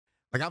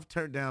Like I've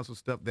turned down some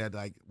stuff that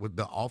like with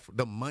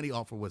the money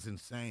offer was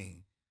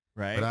insane.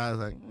 Right. But I was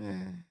like,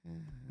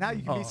 now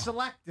you can be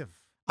selective.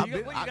 I've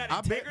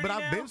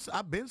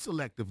been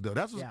selective though.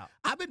 That's what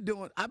I've been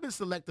doing. I've been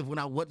selective when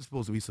I wasn't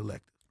supposed to be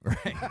selective.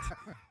 Right.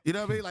 You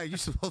know what I mean? Like you're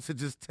supposed to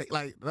just take.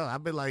 Like no,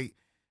 I've been like,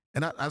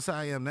 and that's how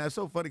I am now. It's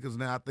so funny because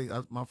now I think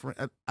my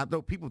friend. I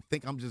know people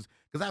think I'm just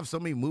because I have so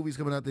many movies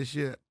coming out this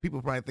year.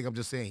 People probably think I'm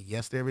just saying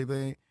yes to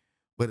everything,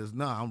 but it's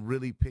not. I'm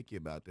really picky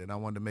about that. And I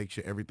wanted to make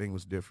sure everything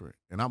was different.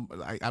 And I'm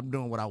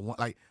doing what I want.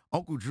 Like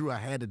Uncle Drew, I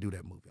had to do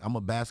that movie. I'm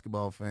a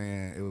basketball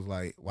fan. It was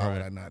like, why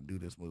would I not do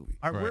this movie?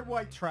 All right, we're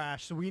white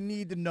trash, so we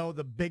need to know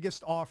the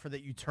biggest offer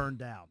that you turned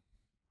down.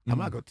 I'm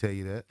not gonna tell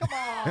you that. Come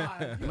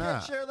on, you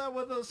can't share that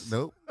with us.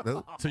 Nope.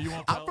 So you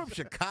won't. I'm from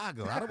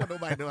Chicago. I don't want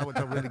nobody to know how much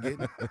I'm really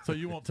getting. So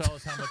you won't tell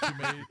us how much you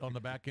made on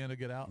the back end to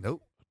get out?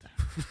 Nope.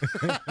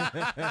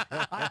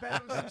 I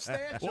bet it was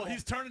substantial. Well,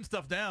 he's turning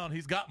stuff down.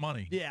 He's got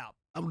money. Yeah.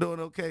 I'm doing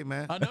okay,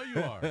 man. I know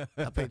you are.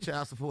 I pay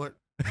child support.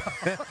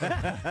 That's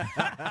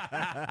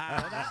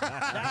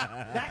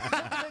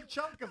a big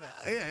chunk of it.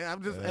 Yeah,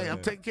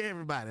 I'm taking care of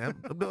everybody.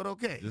 I'm doing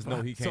okay. Just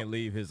know he can't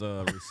leave his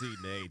receipt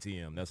in the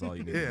ATM. That's all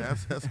you need. Yeah,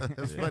 that's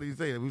funny you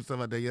say that. We were talking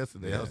about that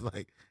yesterday. Yeah. I was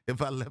like,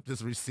 if I left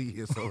this receipt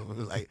here, so it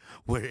was like,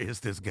 where is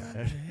this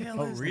guy?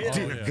 Oh, really?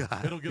 Dear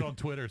God. It'll get on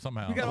Twitter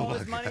somehow. You got all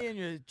this money in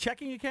your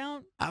checking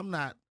account? I'm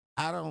not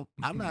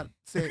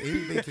saying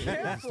anything to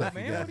Careful,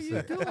 man. What are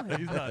you doing?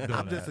 He's not doing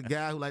I'm just a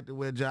guy who like to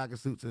wear jogging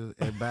suits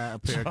and buy a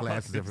pair of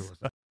glasses everywhere.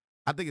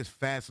 I think it's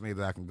fascinating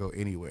that I can go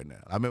anywhere now.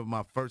 I remember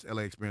my first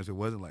LA experience, it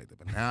wasn't like that.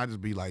 But now I just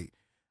be like,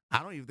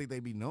 I don't even think they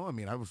be knowing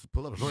me. And I was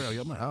pull up a story.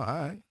 I'm like, oh, all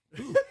right.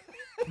 Cool.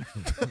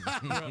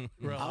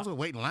 I was gonna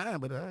wait in line,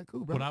 but all right,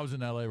 cool, bro. When I was in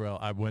LA, Rel,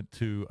 I went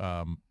to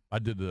I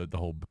did the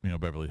whole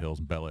Beverly Hills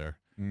and Bel Air.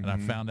 And I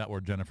found out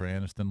where Jennifer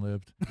Aniston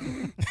lived,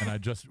 and I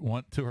just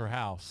went to her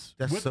house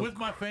with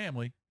my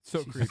family.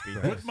 So creepy.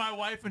 With my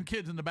wife and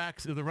kids in the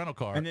back of the rental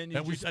car. And then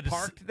you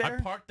parked there? I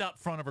parked out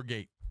front of her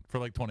gate for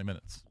like 20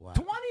 minutes. Wow.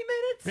 20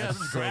 minutes? Yeah, this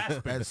is great.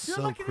 That's You're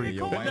so lucky creepy. to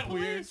call Isn't the that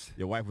weird? police.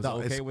 Your wife was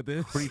okay with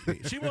this?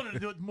 Creepy. She wanted to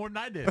do it more than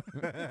I did.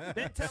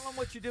 Then tell them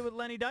what you did with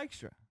Lenny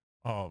Dykstra.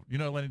 Oh, you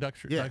know Lenny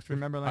Dykstra? Yeah. Dykstra?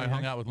 Remember Lenny I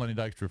hung Dykstra? out with Lenny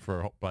Dykstra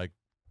for like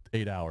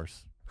 8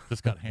 hours.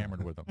 Just got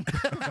hammered with him. Dude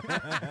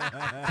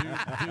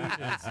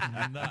is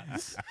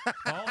nuts.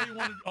 All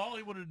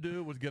he wanted to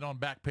do was get on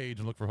Backpage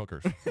and look for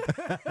hookers.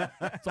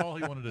 That's all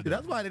he wanted to do.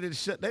 That's why they didn't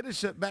shut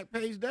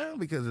Backpage down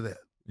because of that.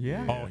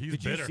 Yeah. Oh, he's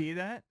Did bitter. you see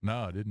that?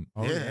 No, I didn't.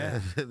 Oh, yeah.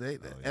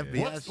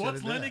 FBI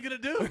What's Lenny gonna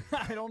do?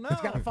 I don't know.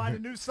 He's got to find a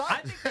new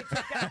site.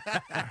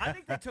 I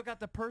think they took out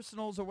the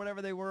personals or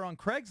whatever they were on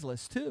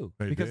Craigslist, too,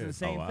 They because did. of the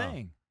same wow.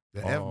 thing. The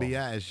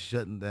FBI is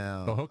shutting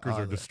down. The hookers all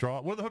are that.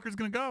 distraught. Where are the hookers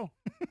gonna go?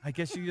 I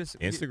guess you just...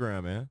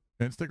 Instagram, man.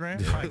 Instagram?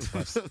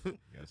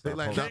 They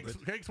like,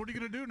 Cakes, what are you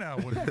gonna do now?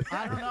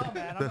 I don't know,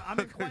 man. I'm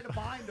in quite a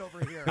bind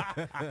over here.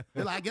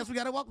 they're like, I guess we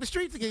got to walk the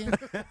streets again.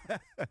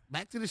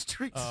 Back to the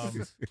streets.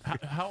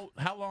 How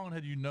long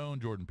had you known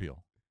Jordan Peele?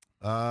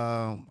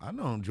 I've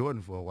known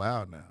Jordan for a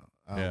while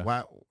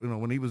now.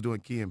 When he was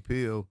doing Key and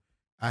Peele,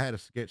 I had a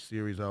sketch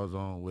series I was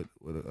on with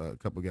a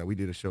couple of guys. We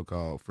did a show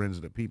called Friends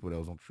of the People that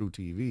was on True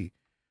TV.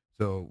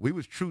 So we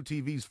was True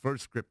TV's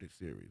first scripted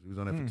series. We was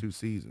on there for 2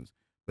 seasons.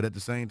 But at the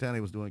same time, they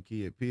was doing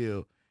Key and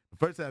Peele. The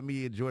first time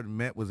me and Jordan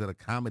met was at a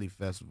comedy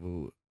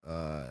festival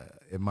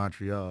in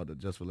Montreal, the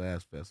Just for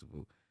Laughs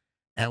festival.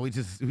 And we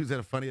was at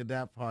a Funny or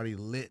Die party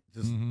lit,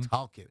 just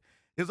talking.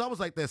 It was almost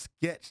like that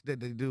sketch that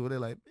they do where they're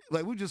like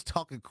we just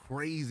talking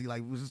crazy.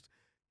 Like we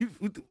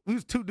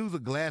was 2 dudes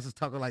with glasses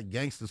talking like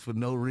gangsters for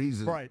no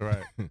reason. Right.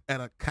 At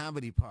a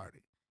comedy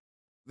party.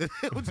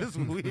 It was just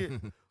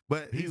weird.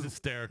 But He's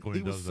hysterical when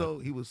he does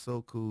that. He was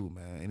so cool,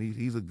 man. And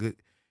he's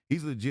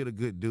legit a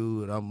good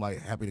dude. And I'm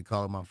like happy to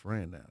call him my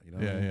friend now. You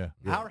know?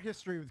 Yeah. Our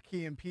history with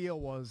Key and Peele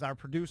was our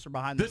producer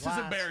behind the This glass.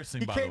 is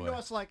embarrassing, He by the came way. to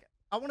us like,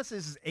 I want to say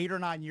this is 8 or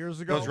 9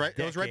 years ago. It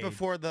was right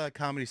before the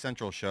Comedy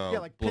Central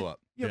show blew up.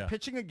 You know,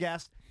 pitching a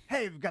guest.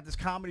 Hey, we've got this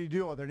comedy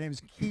duo. Their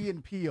name's Key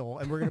and Peele,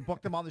 and we're going to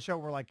book them on the show.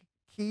 We're like,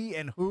 Key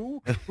and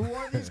who? Who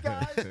are these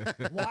guys?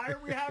 Why are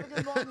we having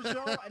them on the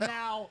show? And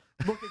now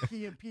look at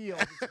Key and Peele,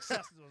 the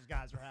successes those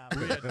guys are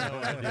having. We had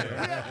no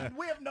idea.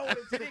 We have no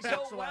Did idea. it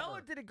go well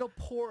or did it go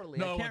poorly?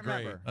 No, I can't great.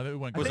 remember. I think it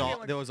went It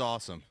great. was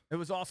awesome. It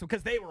was awesome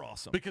because they were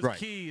awesome. Because Right.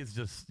 Key is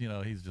just,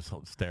 he's just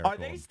hysterical. Are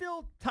they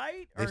still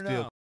tight They or still no?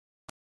 close.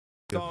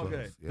 Oh,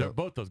 good. Yeah.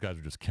 Both those guys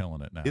are just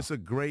killing it now. It's a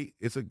great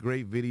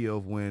video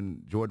of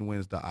when Jordan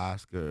wins the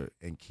Oscar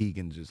and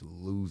Keegan just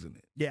losing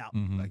it. Yeah.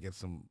 Like at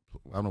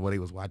I don't know what he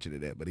was watching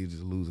it at, but he's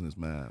just losing his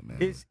mind, man.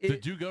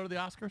 Did you go to the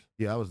Oscars?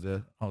 Yeah, I was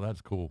there. Oh,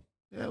 that's cool.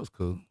 Yeah, it was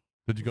cool.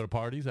 Did you go to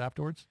parties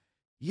afterwards?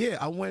 Yeah,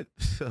 I went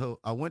to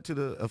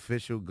the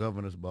official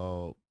governor's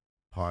ball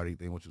party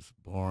thing, which was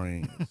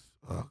boring.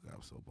 Oh God, it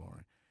was so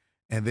boring.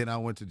 And then I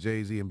went to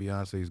Jay-Z and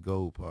Beyonce's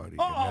gold party.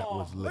 Oh, and that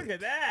was lit. look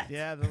at that.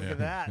 Yeah, look at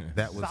that.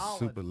 That was Solid.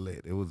 super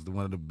lit. It was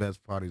one of the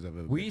best parties I've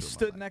ever been to We in my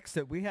stood life. next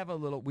to, we have a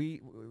little,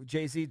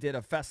 Jay-Z did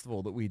a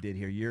festival that we did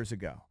here years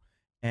ago.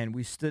 And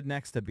we stood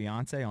next to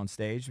Beyonce on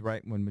stage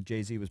right when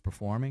Jay-Z was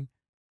performing.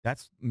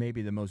 That's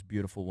maybe the most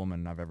beautiful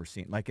woman I've ever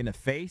seen. Like in the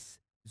face,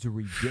 it's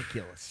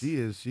ridiculous. She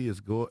is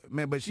gorgeous,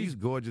 man. But she's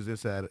gorgeous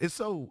inside.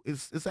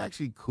 It's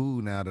actually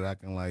cool now that I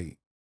can like,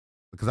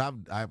 because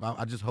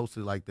I just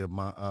hosted like the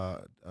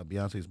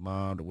Beyonce's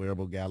mom, the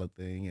wearable gala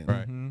thing, and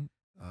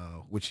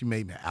Right. which she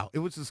made me out. It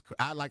was just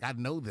I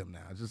know them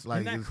now. It's just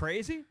like Isn't that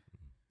crazy?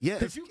 Yeah.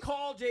 Could you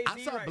call Jay-Z I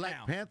saw right Black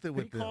now? Panther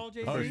with Could you them. call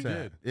Jay-Z? Oh, you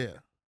did? Yeah.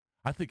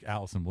 I think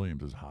Allison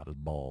Williams is hot as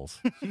balls.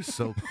 She's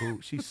so cool.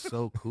 She's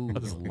so cool. I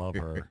just love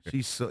her.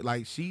 She's so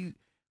like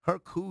her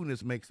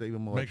coolness makes her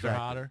even more Makes her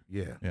attractive. hotter?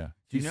 Yeah. Yeah.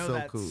 Do you She's know so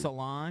that cool.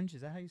 Solange?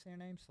 Is that how you say her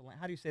name?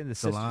 How do you say the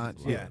Solange,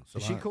 sister? yeah. Is she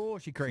Solange. cool or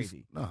is she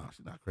crazy? No,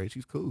 she's not crazy.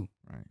 She's cool.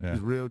 Right. Yeah.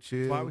 She's real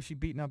chill. Why was she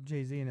beating up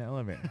Jay-Z in the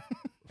elevator?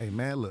 Hey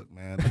man, look,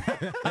 man.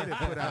 They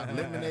done put out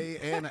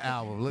Lemonade and an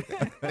album. Look,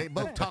 they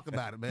both talk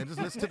about it, man.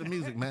 Just listen to the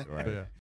music, man. Right. Yeah.